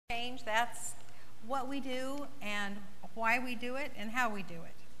change. That's what we do and why we do it and how we do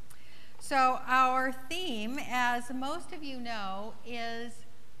it. So our theme, as most of you know, is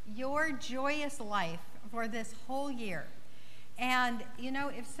your joyous life for this whole year. And you know,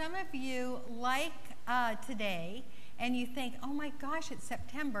 if some of you like today and you think, oh my gosh, it's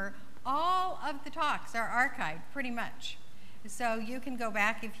September, all of the talks are archived pretty much. So you can go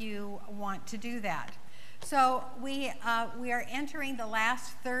back if you want to do that. So we are entering the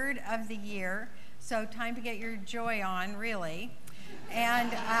last third of the year, so time to get your joy on, really.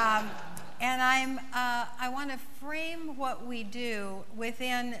 And I want to frame what we do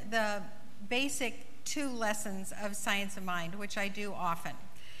within the basic 2 lessons of Science of Mind, which I do often.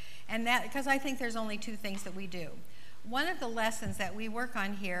 And that, because I think there's only 2 things that we do. One of the lessons that we work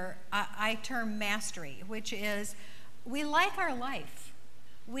on here, I term mastery, which is we like our life.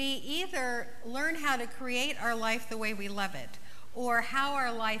 We either learn how to create our life the way we love it, or how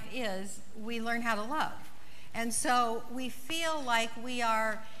our life is, we learn how to love. And so we feel like we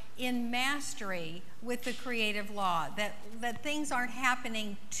are in mastery with the creative law, that things aren't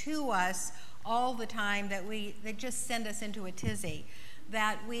happening to us all the time, that just send us into a tizzy,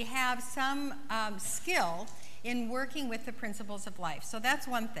 that we have some skill in working with the principles of life. So that's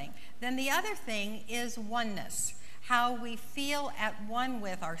one thing. Then the other thing is oneness, how we feel at one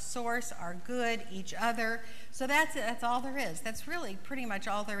with our source, our good, each other. So that's all there is. That's really pretty much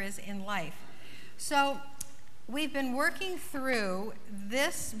all there is in life. So we've been working through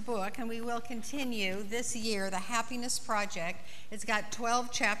this book, and we will continue this year, The Happiness Project. It's got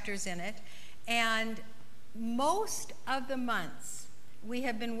 12 chapters in it, and most of the months we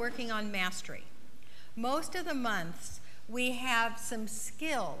have been working on mastery. Most of the months we have some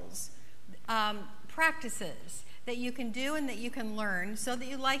skills, practices that you can do and that you can learn so that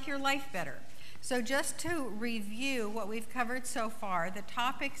you like your life better. So just to review what we've covered so far, the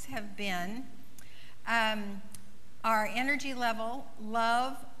topics have been our energy level,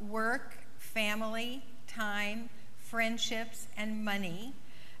 love, work, family, time, friendships, and money.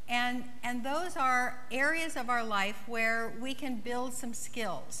 And those are areas of our life where we can build some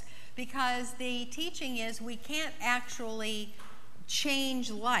skills, because the teaching is we can't actually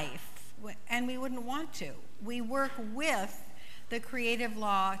change life, and we wouldn't want to. We work with the creative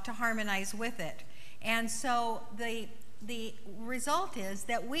law to harmonize with it. And so the result is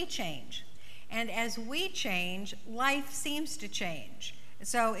that we change. And as we change, life seems to change.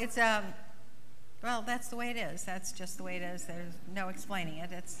 So it's well, that's the way it is. That's just the way it is. There's no explaining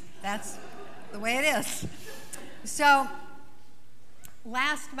it. That's the way it is. So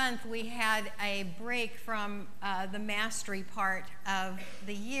last month we had a break from the mastery part of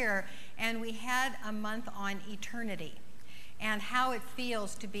the year, and we had a month on eternity and how it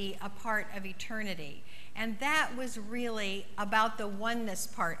feels to be a part of eternity. And that was really about the oneness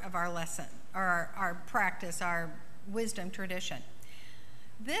part of our lesson, or our practice, our wisdom tradition.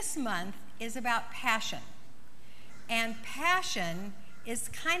 This month is about passion. And passion is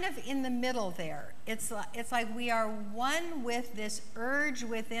kind of in the middle there. It's like we are one with this urge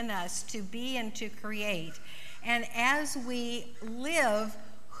within us to be and to create. And as we live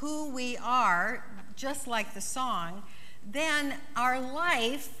who we are, just like the song, then our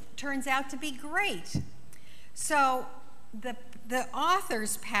life turns out to be great. So the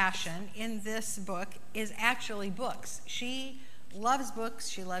author's passion in this book is actually books. She loves books,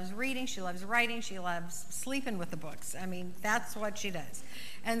 she loves reading, she loves writing, she loves sleeping with the books. I mean, that's what she does.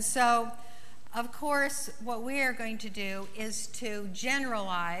 And so, of course, what we are going to do is to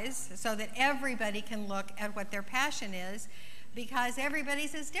generalize so that everybody can look at what their passion is, because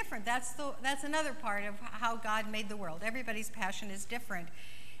everybody's is different. That's another part of how God made the world. Everybody's passion is different.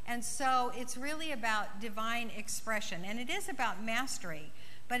 And so it's really about divine expression, and it is about mastery,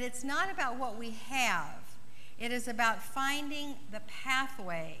 but it's not about what we have. It is about finding the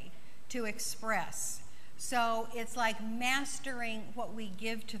pathway to express. So it's like mastering what we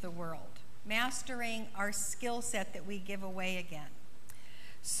give to the world, mastering our skill set that we give away again.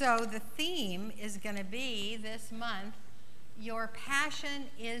 So the theme is going to be this month, your passion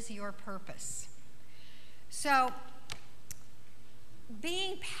is your purpose. So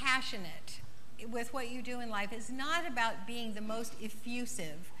being passionate with what you do in life is not about being the most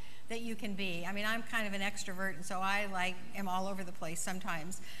effusive that you can be. I mean, I'm kind of an extrovert, and so I am all over the place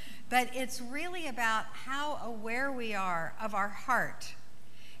sometimes. But it's really about how aware we are of our heart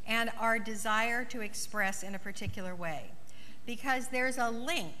and our desire to express in a particular way. Because there's a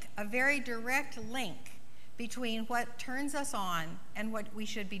link, a very direct link, between what turns us on and what we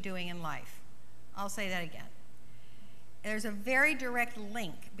should be doing in life. I'll say that again. There's a very direct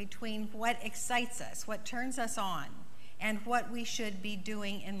link between what excites us, what turns us on, and what we should be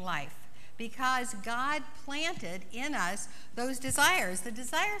doing in life. Because God planted in us those desires. The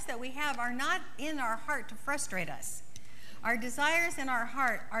desires that we have are not in our heart to frustrate us. Our desires in our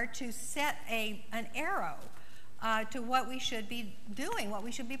heart are to set an arrow to what we should be doing, what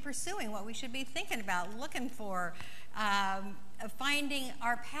we should be pursuing, what we should be thinking about, looking for, finding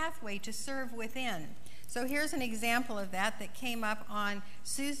our pathway to serve within. So here's an example of that came up on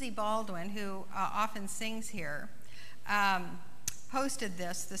Susie Baldwin, who often sings here. Posted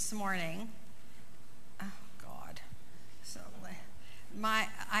this morning. Oh, God. So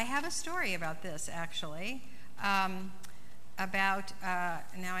I have a story about this, actually, about,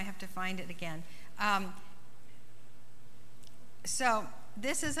 now I have to find it again. So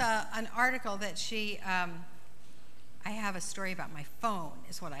this is an article that she, I have a story about my phone,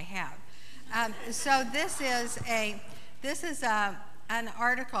 is what I have. So this is an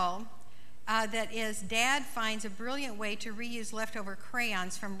article that is, Dad finds a brilliant way to reuse leftover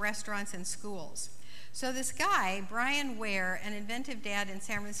crayons from restaurants and schools. So this guy, Brian Ware, an inventive dad in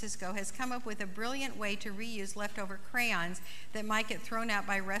San Francisco, has come up with a brilliant way to reuse leftover crayons that might get thrown out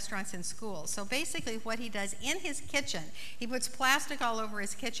by restaurants and schools. So basically what he does in his kitchen, he puts plastic all over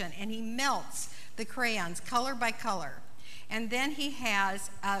his kitchen and he melts the crayons color by color. And then he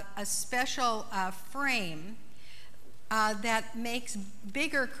has a special frame that makes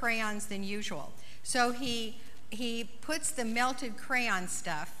bigger crayons than usual. So he puts the melted crayon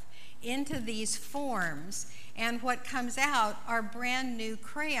stuff into these forms, and what comes out are brand new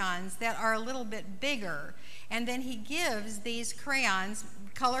crayons that are a little bit bigger. And then he gives these crayons,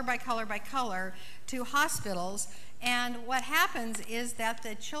 color by color by color, to hospitals. And what happens is that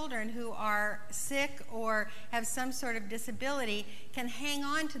the children who are sick or have some sort of disability can hang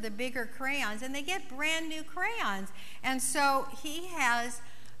on to the bigger crayons, and they get brand new crayons. And so he has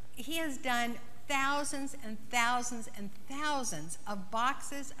done thousands and thousands and thousands of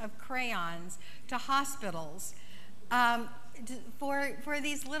boxes of crayons to hospitals for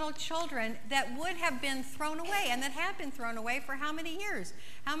these little children that would have been thrown away, and that have been thrown away for how many years?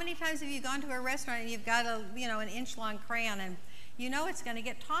 How many times have you gone to a restaurant and you've got an inch-long crayon and you know it's going to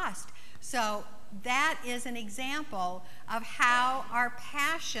get tossed? So that is an example of how our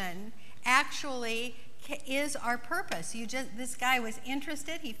passion actually is our purpose. This guy was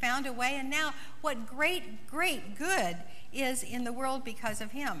interested, he found a way, and now what great good is in the world because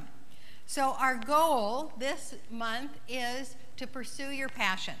of him. So our goal this month is to pursue your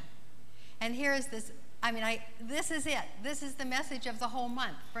passion. And here is this, this is it. This is the message of the whole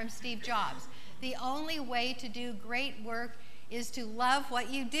month from Steve Jobs. The only way to do great work is to love what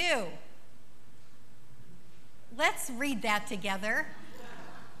you do. Let's read that together.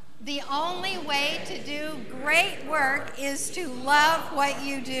 The only way to do great work is to love what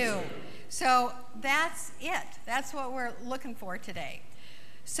you do. So that's it. That's what we're looking for today.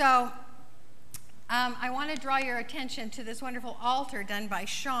 So I want to draw your attention to this wonderful altar done by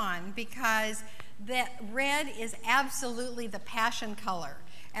Shawn, because that red is absolutely the passion color.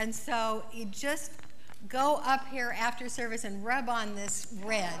 And so you just go up here after service and rub on this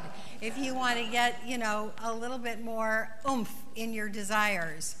red if you want to get, a little bit more oomph in your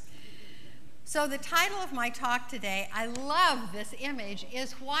desires. So the title of my talk today, I love this image,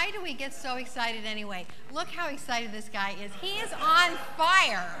 is Why Do We Get So Excited Anyway? Look how excited this guy is. He is on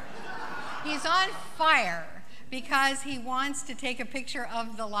fire. He's on fire because he wants to take a picture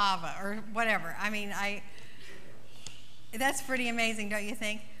of the lava or whatever. That's pretty amazing, don't you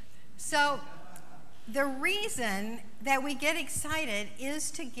think? So the reason that we get excited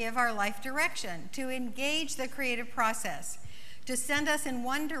is to give our life direction, to engage the creative process, to send us in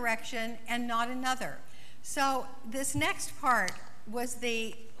one direction and not another. So this next part was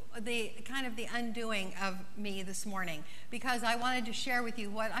the kind of the undoing of me this morning, because I wanted to share with you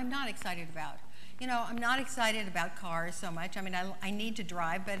what I'm not excited about. I'm not excited about cars so much. I need to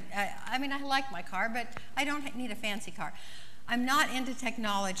drive, but I like my car, but I don't need a fancy car. I'm not into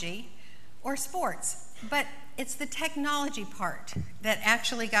technology or sports, but it's the technology part that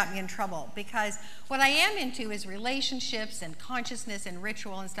actually got me in trouble, because what I am into is relationships and consciousness and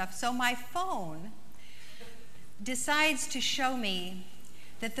ritual and stuff. So my phone decides to show me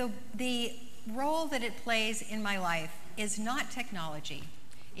that the role that it plays in my life is not technology,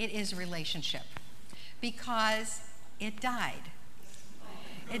 it is relationship, because it died.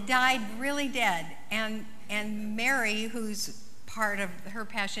 It died really dead, and Mary, who's part of her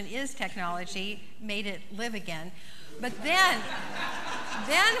passion is technology, made it live again. But then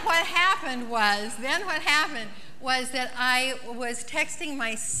what happened was that I was texting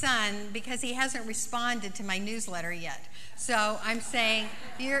my son because he hasn't responded to my newsletter yet. So I'm saying,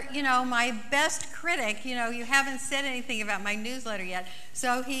 you're, my best critic, you haven't said anything about my newsletter yet.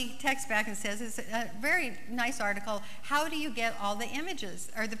 So he texts back and says, it's a very nice article. How do you get all the images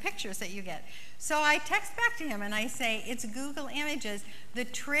or the pictures that you get? So I text back to him and I say, it's Google Images. The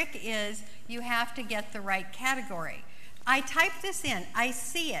trick is you have to get the right category. I type this in, I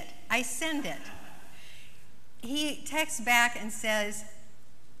see it, I send it. He texts back and says,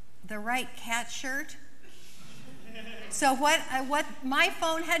 the right cat shirt? So what my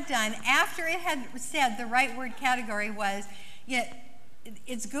phone had done after it had said the right word category was,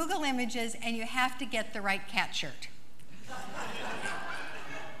 it's Google Images and you have to get the right cat shirt.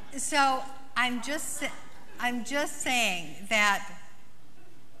 So I'm just saying that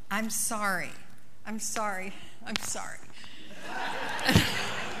I'm sorry.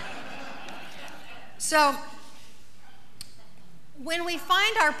 So when we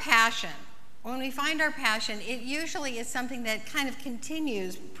find our passion, it usually is something that kind of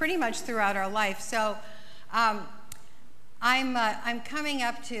continues pretty much throughout our life. So I'm coming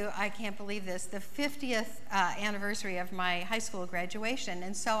up to, I can't believe this, the 50th anniversary of my high school graduation.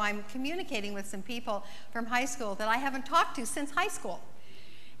 And so I'm communicating with some people from high school that I haven't talked to since high school.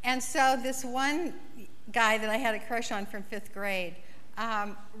 And so this one guy that I had a crush on from 5th grade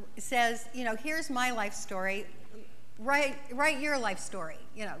says, here's my life story. Write your life story,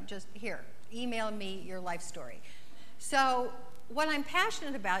 just here. Email me your life story. So what I'm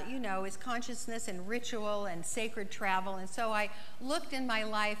passionate about, is consciousness and ritual and sacred travel. And so I looked in my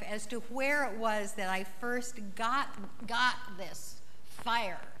life as to where it was that I first got this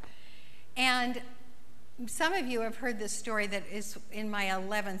fire. And some of you have heard this story that is in my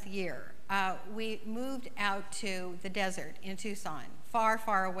 11th year. We moved out to the desert in Tucson, far,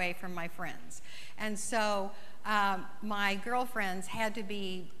 far away from my friends. And so my girlfriends had to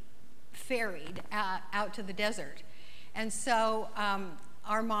be ferried out to the desert. And so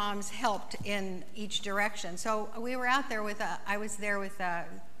our moms helped in each direction. So we were out there I was there with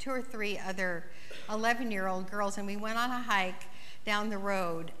 2 or 3 other 11-year-old girls, and we went on a hike down the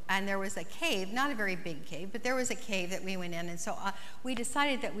road, and there was a cave, not a very big cave, but there was a cave that we went in. And so we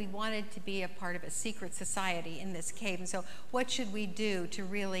decided that we wanted to be a part of a secret society in this cave. And so what should we do to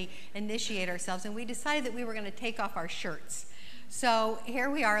really initiate ourselves? And we decided that we were going to take off our shirts. So here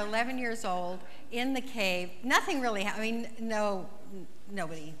we are, 11 years old, in the cave. Nothing really happened.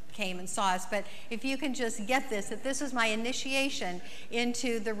 Nobody came and saw us, but if you can just get this, that this was my initiation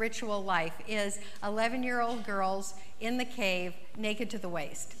into the ritual life, is 11-year-old girls in the cave, naked to the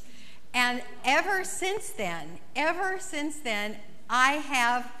waist. And ever since then, I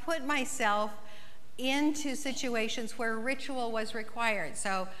have put myself into situations where ritual was required.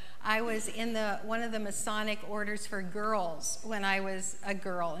 So I was in one of the Masonic orders for girls when I was a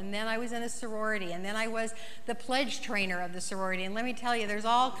girl, and then I was in a sorority, and then I was the pledge trainer of the sorority. And let me tell you, there's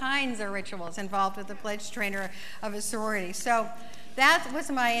all kinds of rituals involved with the pledge trainer of a sorority. So that was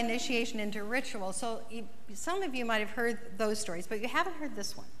my initiation into ritual. So some of you might have heard those stories, but you haven't heard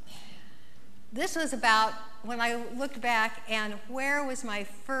this one. This was about when I looked back and where was my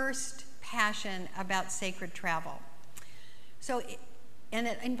first passion about sacred travel. And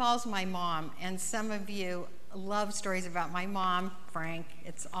it involves my mom, and some of you love stories about my mom, Frank.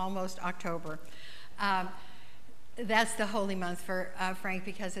 It's almost October. That's the holy month for Frank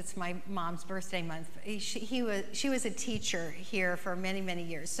because it's my mom's birthday month. She was a teacher here for many, many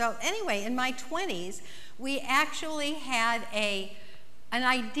years. So anyway, in my 20s, we actually had an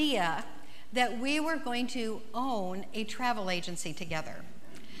idea that we were going to own a travel agency together.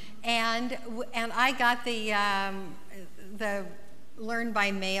 And I got the learn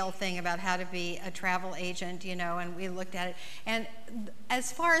by mail thing about how to be a travel agent, and we looked at it. And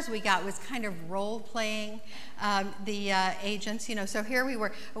as far as we got was kind of role-playing the agents, So here we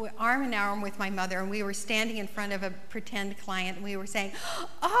were, arm in arm with my mother, and we were standing in front of a pretend client, and we were saying,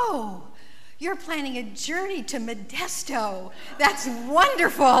 "Oh, you're planning a journey to Modesto. That's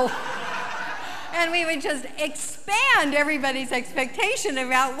wonderful." And we would just expand everybody's expectation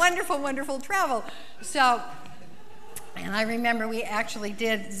about wonderful, wonderful travel. So, and I remember we actually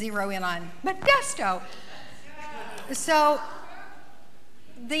did zero in on Modesto. So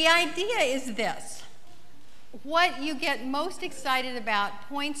the idea is this. What you get most excited about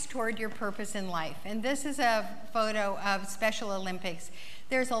points toward your purpose in life. And this is a photo of Special Olympics.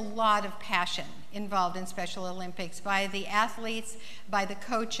 There's a lot of passion involved in Special Olympics by the athletes, by the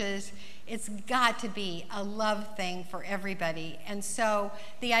coaches. It's got to be a love thing for everybody. And so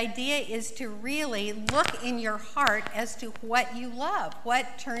the idea is to really look in your heart as to what you love,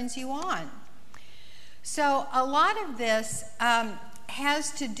 what turns you on. So a lot of this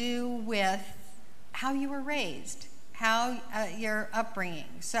has to do with how you were raised, your upbringing.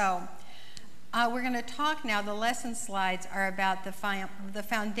 So we're going to talk now, the lesson slides are about the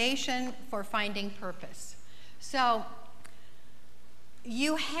foundation for finding purpose. So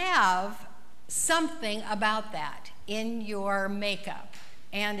you have something about that in your makeup,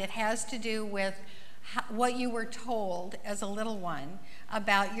 and it has to do with what you were told as a little one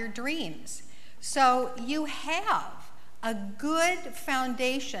about your dreams. So you have a good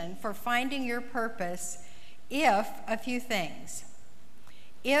foundation for finding your purpose if a few things.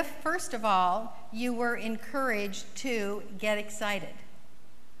 If, first of all, you were encouraged to get excited.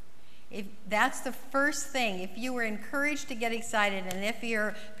 If that's the first thing, if you were encouraged to get excited, and if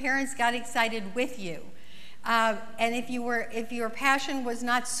your parents got excited with you, and if your passion was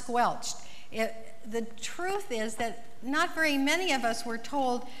not squelched. The truth is that not very many of us were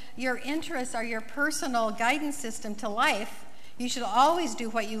told your interests are your personal guidance system to life. You should always do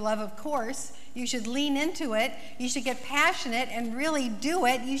what you love, of course. You should lean into it. You should get passionate and really do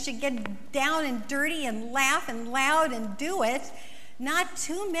it. You should get down and dirty and laugh and loud and do it. Not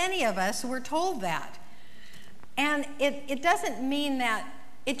too many of us were told that. And it doesn't mean that,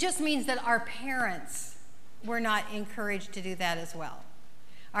 it just means that our parents were not encouraged to do that as well.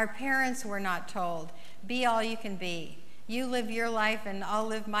 Our parents were not told, be all you can be. You live your life and I'll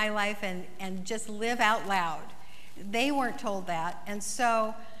live my life and just live out loud. They weren't told that. And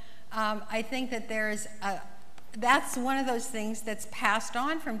so I think that that's one of those things that's passed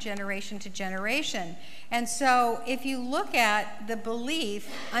on from generation to generation. And so if you look at the belief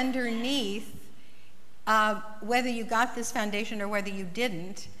underneath whether you got this foundation or whether you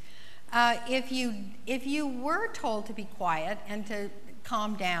didn't, if you were told to be quiet and to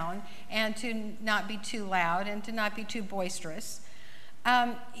calm down and to not be too loud and to not be too boisterous,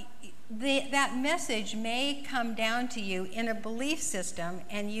 that message may come down to you in a belief system,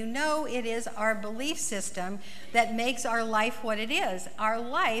 and you know it is our belief system that makes our life what it is. Our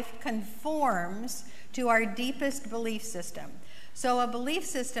life conforms to our deepest belief system. So a belief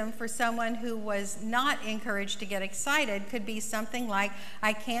system for someone who was not encouraged to get excited could be something like,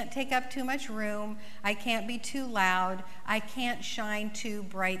 I can't take up too much room, I can't be too loud, I can't shine too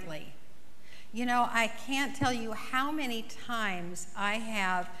brightly. You know, I can't tell you how many times I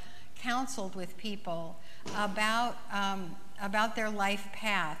have counseled with people about their life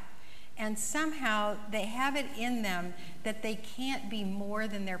path, and somehow they have it in them that they can't be more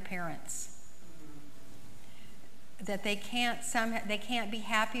than their parents. That they can't be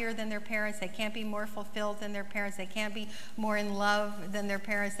happier than their parents, they can't be more fulfilled than their parents, they can't be more in love than their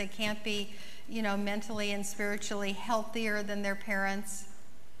parents, they can't be, you know, mentally and spiritually healthier than their parents.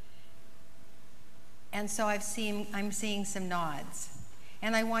 And so I'm seeing some nods.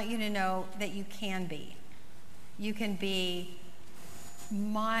 And I want you to know that you can be. You can be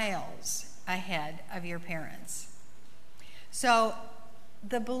miles ahead of your parents. So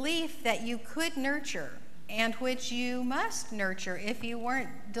the belief that you could nurture, and which you must nurture if you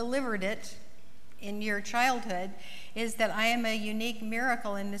weren't delivered it in your childhood, is that I am a unique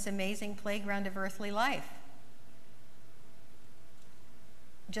miracle in this amazing playground of earthly life.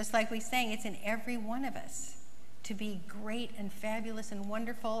 Just like we sang, it's in every one of us to be great and fabulous and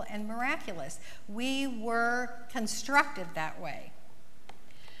wonderful and miraculous. We were constructed that way.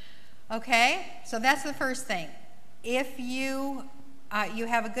 Okay, so that's the first thing. If you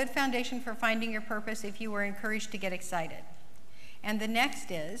have a good foundation for finding your purpose if you were encouraged to get excited. And the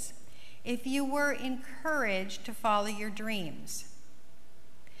next is, if you were encouraged to follow your dreams.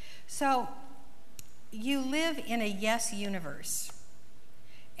 So you live in a yes universe,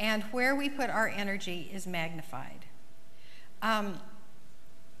 and where we put our energy is magnified. I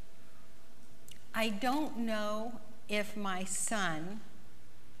don't know if my son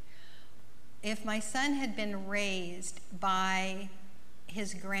had been raised by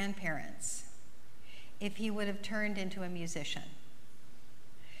his grandparents, if he would have turned into a musician.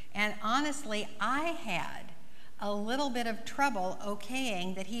 And honestly, I had a little bit of trouble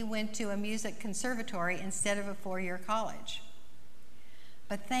okaying that he went to a music conservatory instead of a 4-year college.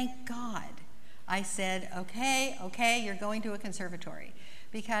 But thank God I said, okay, you're going to a conservatory,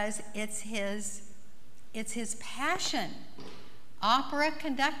 because it's his passion. Opera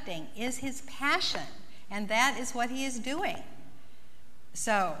conducting is his passion, and that is what he is doing.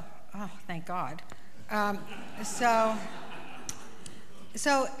 So, oh, thank God.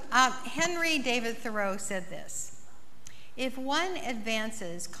 Henry David Thoreau said this: if one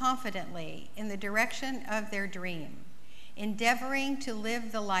advances confidently in the direction of their dream, endeavoring to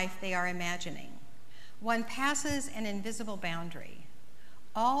live the life they are imagining, one passes an invisible boundary.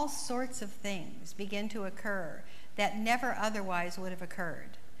 All sorts of things begin to occur that never otherwise would have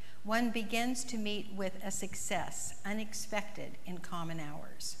occurred. one begins to meet with a success unexpected in common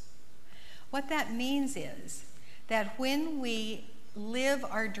hours. What that means is that when we live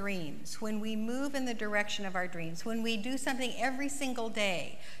our dreams, when we move in the direction of our dreams, when we do something every single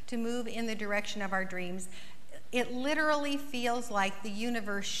day to move in the direction of our dreams, it literally feels like the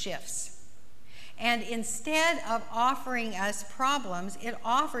universe shifts. And instead of offering us problems, it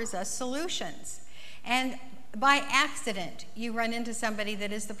offers us solutions. And by accident, you run into somebody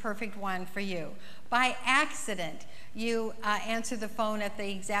that is the perfect one for you. By accident, you answer the phone at the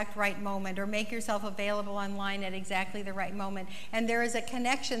exact right moment or make yourself available online at exactly the right moment. And there is a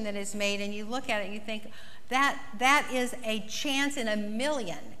connection that is made, and you look at it and you think, that is a chance in a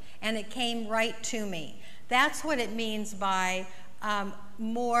million, and it came right to me. That's what it means by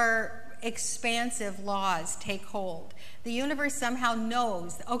more expansive laws take hold. The universe somehow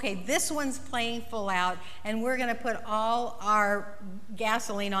knows, okay, this one's playing full out, and we're going to put all our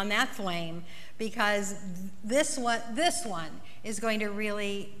gasoline on that flame because this one is going to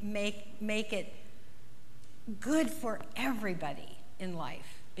really make it good for everybody in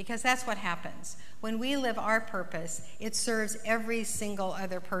life, because that's what happens. When we live our purpose, it serves every single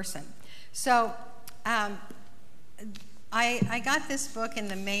other person. So I got this book in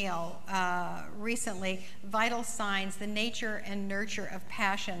the mail recently, Vital Signs, The Nature and Nurture of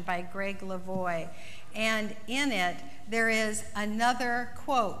Passion by Greg Lavoie. And in it, there is another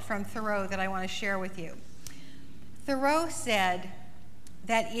quote from Thoreau that I want to share with you. Thoreau said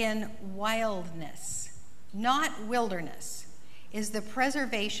that in wildness, not wilderness, is the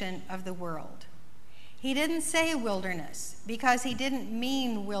preservation of the world. He didn't say wilderness because he didn't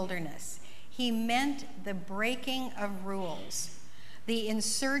mean wilderness. He meant the breaking of rules, the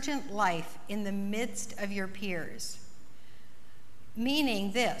insurgent life in the midst of your peers.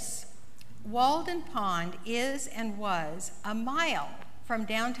 Meaning this, Walden Pond is and was a mile from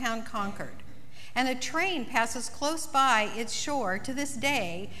downtown Concord, and a train passes close by its shore to this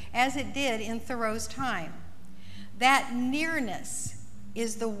day as it did in Thoreau's time. That nearness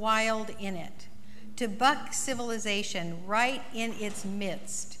is the wild in it, to buck civilization right in its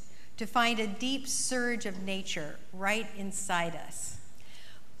midst, to find a deep surge of nature right inside us.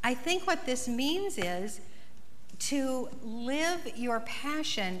 I think what this means is to live your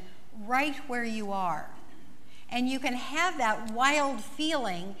passion right where you are. And you can have that wild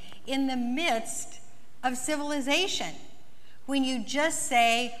feeling in the midst of civilization when you just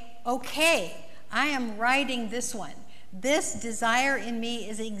say, okay, I am riding this one. This desire in me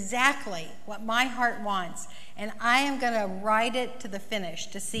is exactly what my heart wants, and I am going to ride it to the finish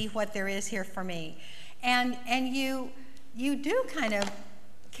to see what there is here for me. And you do kind of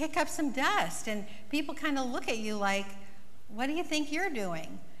kick up some dust, and people kind of look at you like, what do you think you're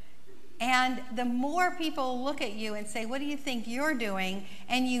doing? And the more people look at you and say, what do you think you're doing,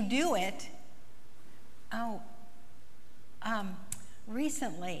 and you do it.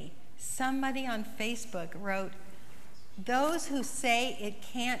 Recently, somebody on Facebook wrote, those who say it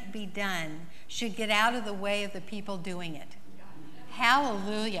can't be done should get out of the way of the people doing it.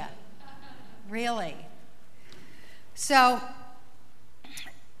 Hallelujah. Really. So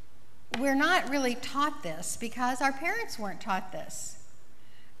we're not really taught this because our parents weren't taught this.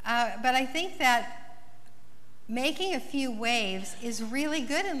 But I think that making a few waves is really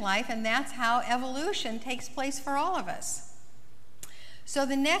good in life, and that's how evolution takes place for all of us. So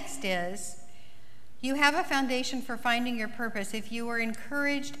the next is, you have a foundation for finding your purpose if you are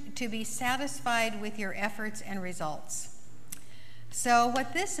encouraged to be satisfied with your efforts and results. So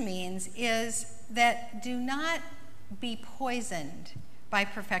what this means is that do not be poisoned by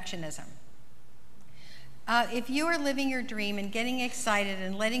perfectionism. If you are living your dream and getting excited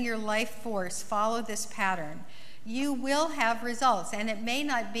and letting your life force follow this pattern, you will have results, and it may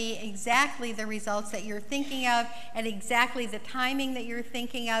not be exactly the results that you're thinking of at exactly the timing that you're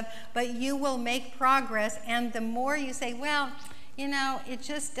thinking of, but you will make progress. And the more you say, well, you know, it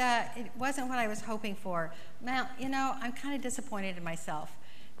just it wasn't what I was hoping for. Well, you know, I'm kind of disappointed in myself.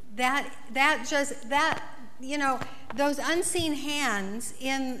 You know, those unseen hands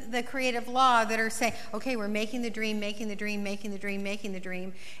in the creative law that are saying, okay, we're making the dream, making the dream, making the dream, making the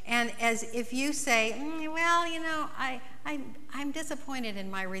dream. And as if you say, well, you know, I'm disappointed in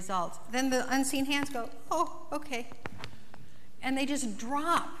my results, then the unseen hands go, oh, okay. And they just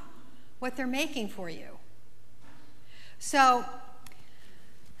drop what they're making for you. So,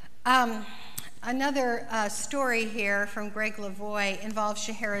 another story here from Greg Lavoie involves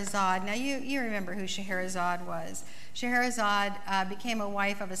Scheherazade. Now, you remember who Scheherazade was. Scheherazade became a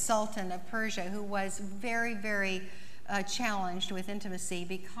wife of a sultan of Persia who was very, very challenged with intimacy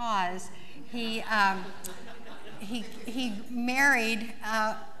because he married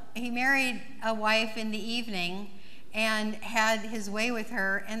he married a wife in the evening and had his way with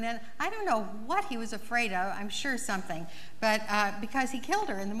her, and then I don't know what he was afraid of, I'm sure something, but because he killed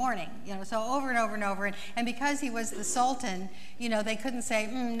her in the morning, so over and over and over, and because he was the Sultan, they couldn't say,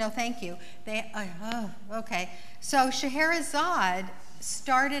 no thank you. Okay. So Scheherazade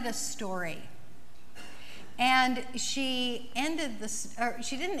started a story, and she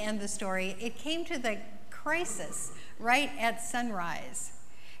didn't end the story, it came to the crisis right at sunrise,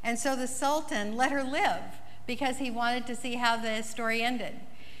 and so the Sultan let her live, because he wanted to see how the story ended.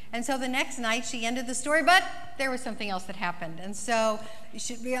 And so the next night she ended the story, but there was something else that happened. And so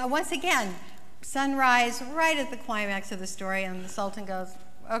once again, sunrise right at the climax of the story, and the Sultan goes,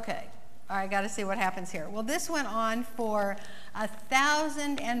 okay, I got to see what happens here. Well, this went on for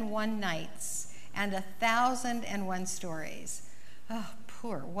 1,001 nights and 1,001 stories. Oh,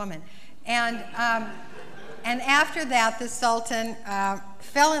 poor woman. And after that, the Sultan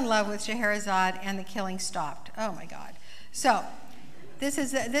fell in love with Scheherazade, and the killing stopped. Oh my God. So this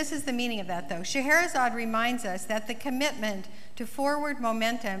is the meaning of that, though. Scheherazade reminds us that the commitment to forward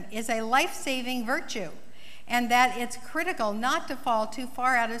momentum is a life-saving virtue, and that it's critical not to fall too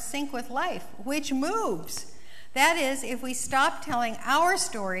far out of sync with life, which moves. That is, if we stop telling our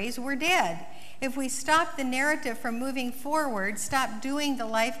stories, we're dead. If we stop the narrative from moving forward, stop doing the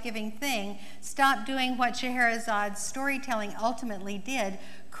life-giving thing, stop doing what Scheherazade's storytelling ultimately did,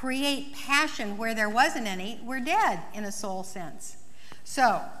 create passion where there wasn't any, we're dead in a soul sense.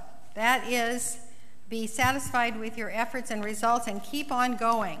 So that is, be satisfied with your efforts and results and keep on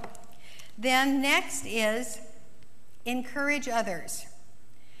going. Then next is encourage others.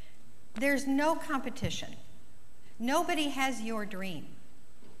 There's no competition. Nobody has your dream.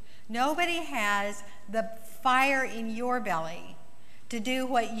 Nobody has the fire in your belly to do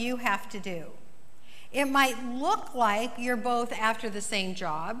what you have to do. It might look like you're both after the same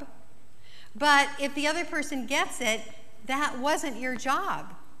job, but if the other person gets it, that wasn't your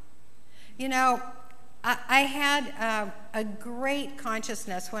job. I had a great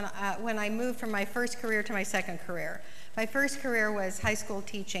consciousness when I moved from my first career to my second career. My first career was high school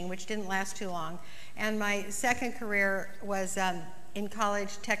teaching, which didn't last too long, and my second career was in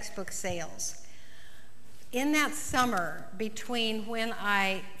college textbook sales. In that summer between when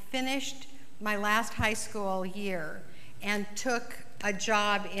I finished my last high school year and took a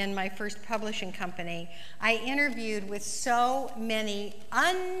job in my first publishing company, I interviewed with so many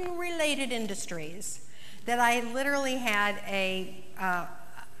unrelated industries that I literally had an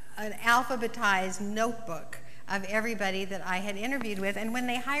alphabetized notebook of everybody that I had interviewed with, and when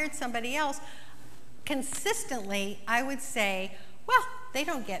they hired somebody else, consistently I would say, well, they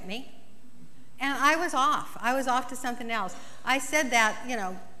don't get me. And I was off. I was off to something else. I said that,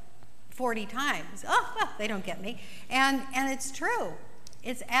 40 times. Oh, well, they don't get me. And it's true.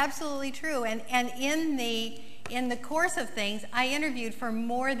 It's absolutely true. And in the course of things, I interviewed for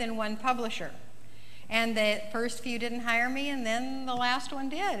more than one publisher. And the first few didn't hire me, and then the last one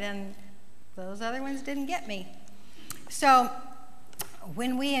did. And those other ones didn't get me. So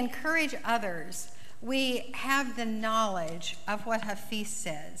when we encourage others, we have the knowledge of what Hafiz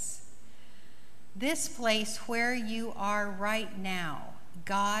says. This place where you are right now,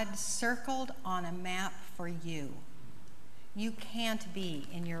 God circled on a map for you. You can't be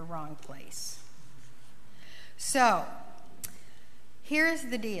in your wrong place. So, here's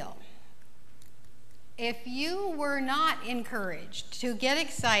the deal. If you were not encouraged to get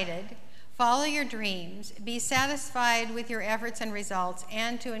excited, follow your dreams, be satisfied with your efforts and results,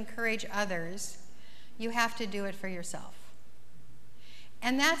 and to encourage others, you have to do it for yourself.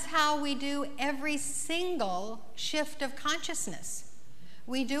 And that's how we do every single shift of consciousness.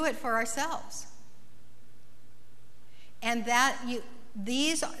 We do it for ourselves. And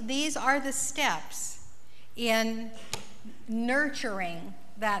these are the steps in nurturing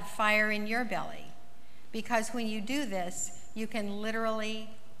that fire in your belly. Because when you do this, you can literally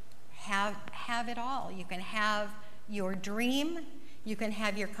have it all. You can have your dream, you can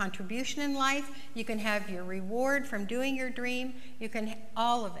have your contribution in life, you can have your reward from doing your dream, you can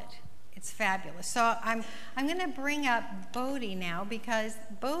all of it. It's fabulous. So I'm going to bring up Bodhi now, because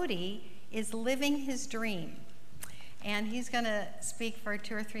Bodhi is living his dream. And he's going to speak for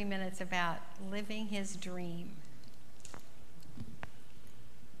 2 or 3 minutes about living his dream.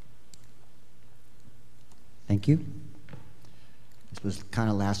 Thank you. This was kind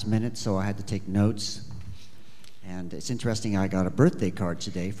of last minute, so I had to take notes. And it's interesting, I got a birthday card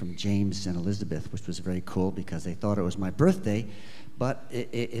today from James and Elizabeth, which was very cool because they thought it was my birthday, but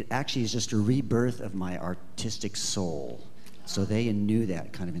it actually is just a rebirth of my artistic soul. So they knew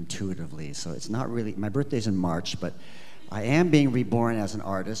that kind of intuitively. So it's not really, my birthday's in March, but I am being reborn as an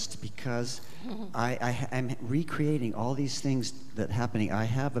artist because I'm recreating all these things that are happening. I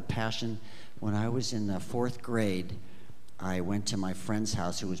have a passion. When I was in the 4th grade, I went to my friend's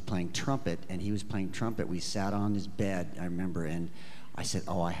house who was playing trumpet, and he was playing trumpet. We sat on his bed, I remember, and I said,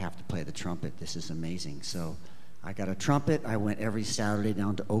 oh, I have to play the trumpet. This is amazing. So I got a trumpet. I went every Saturday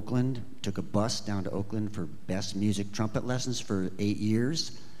down to Oakland, took a bus down to Oakland for best music trumpet lessons for 8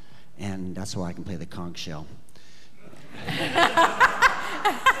 years, and that's why I can play the conch shell.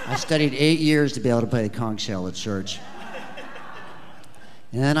 I studied 8 years to be able to play the conch shell at church.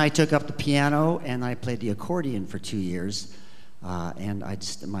 And then I took up the piano, and I played the accordion for 2 years. And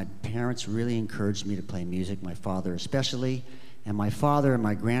my parents really encouraged me to play music, my father especially. And my father and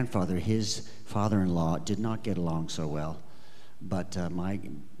my grandfather, his father-in-law, did not get along so well. But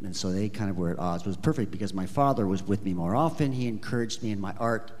and so they kind of were at odds. It was perfect because my father was with me more often. He encouraged me in my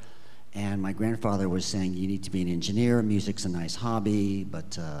art. And my grandfather was saying, you need to be an engineer. Music's a nice hobby,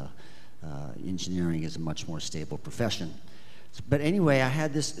 but engineering is a much more stable profession. But anyway, I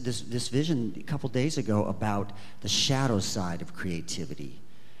had this vision a couple days ago about the shadow side of creativity.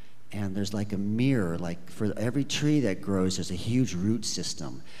 And there's like a mirror, like for every tree that grows, there's a huge root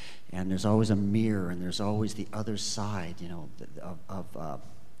system. And there's always a mirror, and there's always the other side, you know, of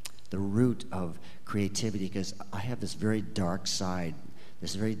the root of creativity, because I have this very dark side,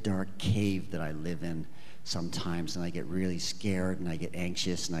 this very dark cave that I live in sometimes, and I get really scared, and I get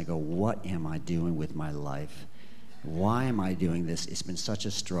anxious, and I go, what am I doing with my life? Why am I doing this? It's been such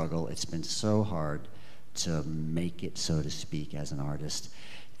a struggle. It's been so hard to make it, so to speak, as an artist.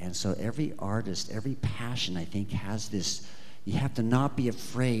 And so every artist, every passion, I think, has this, you have to not be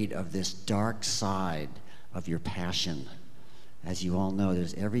afraid of this dark side of your passion. As you all know,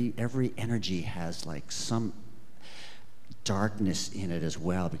 there's every energy has like some darkness in it as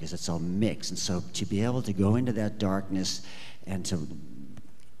well, because it's all mixed. And so to be able to go into that darkness and to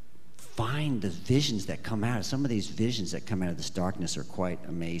find the visions that come out, some of these visions that come out of this darkness are quite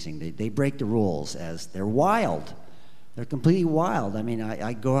amazing. They break the rules, as they're wild. They're completely wild. I mean,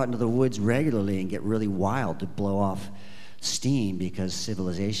 I go out into the woods regularly and get really wild to blow off steam because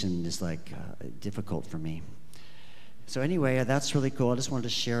civilization is like difficult for me. So anyway, that's really cool. I just wanted to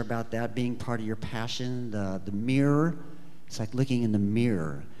share about that, being part of your passion. The mirror, it's like looking in the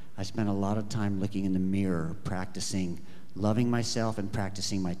mirror. I spent a lot of time looking in the mirror, practicing loving myself and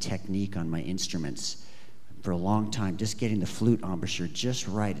practicing my technique on my instruments for a long time, just getting the flute embouchure just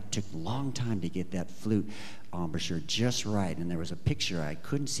right. It took a long time to get that flute embouchure just right, and there was a picture I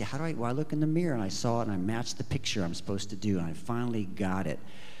couldn't see. Well, I look in the mirror, and I saw it, and I matched the picture I'm supposed to do, and I finally got it.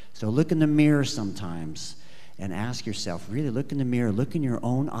 So look in the mirror sometimes and ask yourself, really look in the mirror, look in your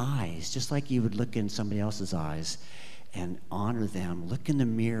own eyes, just like you would look in somebody else's eyes, and honor them. Look in the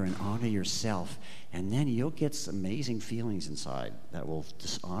mirror and honor yourself, and then you'll get some amazing feelings inside that will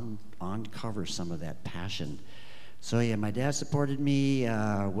just uncover some of that passion. So yeah, my dad supported me,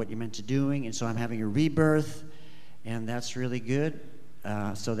 what you're meant to doing, and so I'm having a rebirth, and that's really good.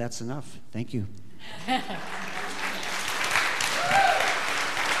 So that's enough. Thank you.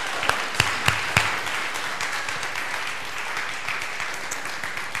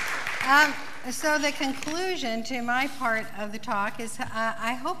 So the conclusion to my part of the talk is,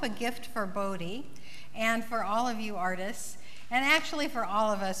 I hope, a gift for Bodhi and for all of you artists, and actually for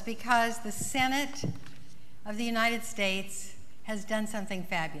all of us, because the Senate of the United States has done something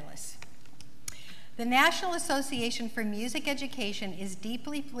fabulous. The National Association for Music Education is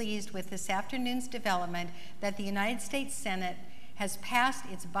deeply pleased with this afternoon's development that the United States Senate has passed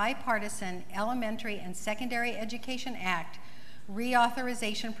its bipartisan Elementary and Secondary Education Act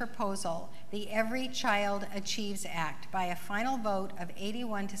reauthorization proposal, the Every Child Achieves Act, by a final vote of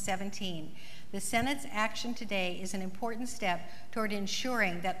 81 to 17. The Senate's action today is an important step toward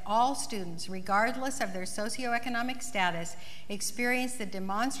ensuring that all students, regardless of their socioeconomic status, experience the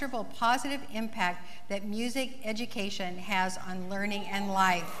demonstrable positive impact that music education has on learning and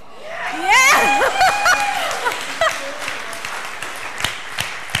life. Yeah!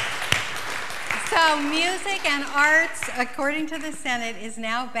 So music and arts, according to the Senate, is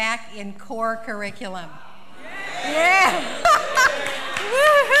now back in core curriculum. Yeah!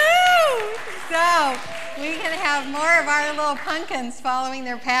 Woohoo! So we can have more of our little pumpkins following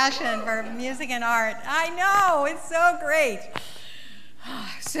their passion for music and art. I know, it's so great.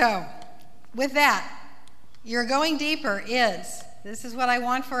 So with that, your going deeper is, this is what I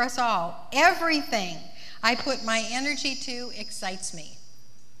want for us all. Everything I put my energy to excites me.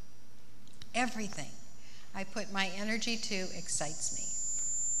 Everything I put my energy to excites me.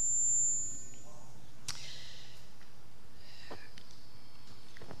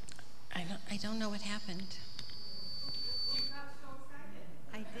 I don't know what happened.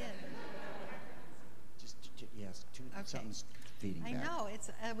 yes. Okay. Something's feeding I back. know, it's,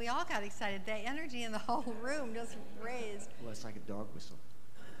 we all got excited. The energy in the whole room just raised. Well, it's like a dog whistle.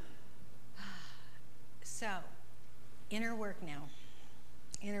 So, inner work now.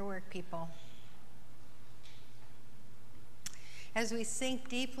 Inner work, people. As we sink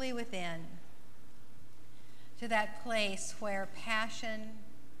deeply within to that place where passion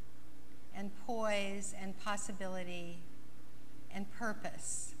and poise and possibility and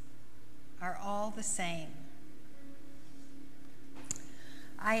purpose are all the same,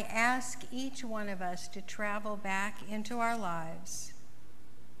 I ask each one of us to travel back into our lives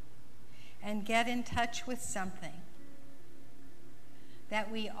and get in touch with something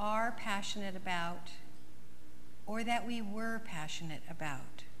that we are passionate about or that we were passionate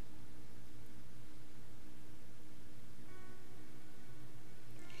about.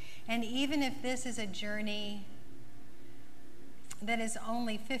 And even if this is a journey that is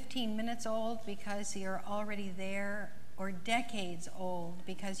only 15 minutes old because you're already there, or decades old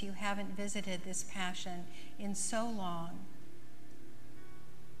because you haven't visited this passion in so long,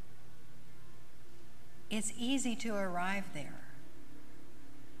 it's easy to arrive there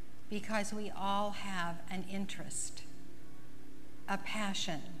because we all have an interest, a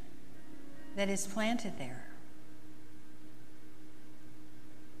passion that is planted there.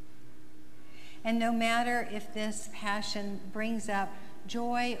 And no matter if this passion brings up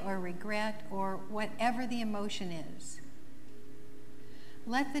joy or regret or whatever the emotion is,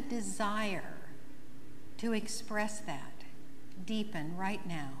 let the desire to express that deepen right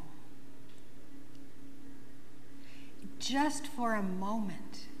now. Just for a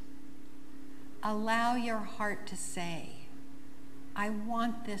moment, allow your heart to say, I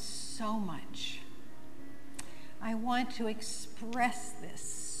want this so much. I want to express this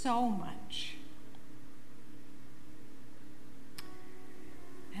so much.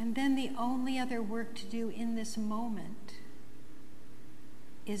 And then the only other work to do in this moment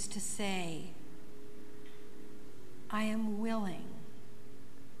is to say, I am willing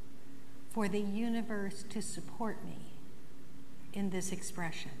for the universe to support me in this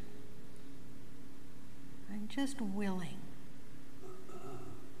expression. I'm just willing.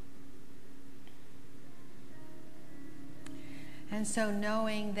 And so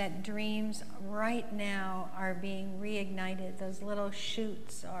knowing that dreams right now are being reignited, those little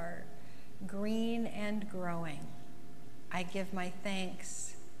shoots are green and growing. I give my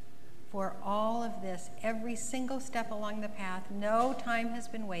thanks for all of this, every single step along the path. No time has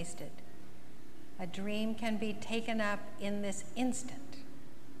been wasted. A dream can be taken up in this instant.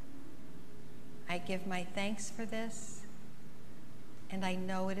 I give my thanks for this, and I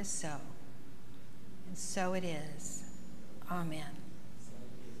know it is so. And so it is. Amen.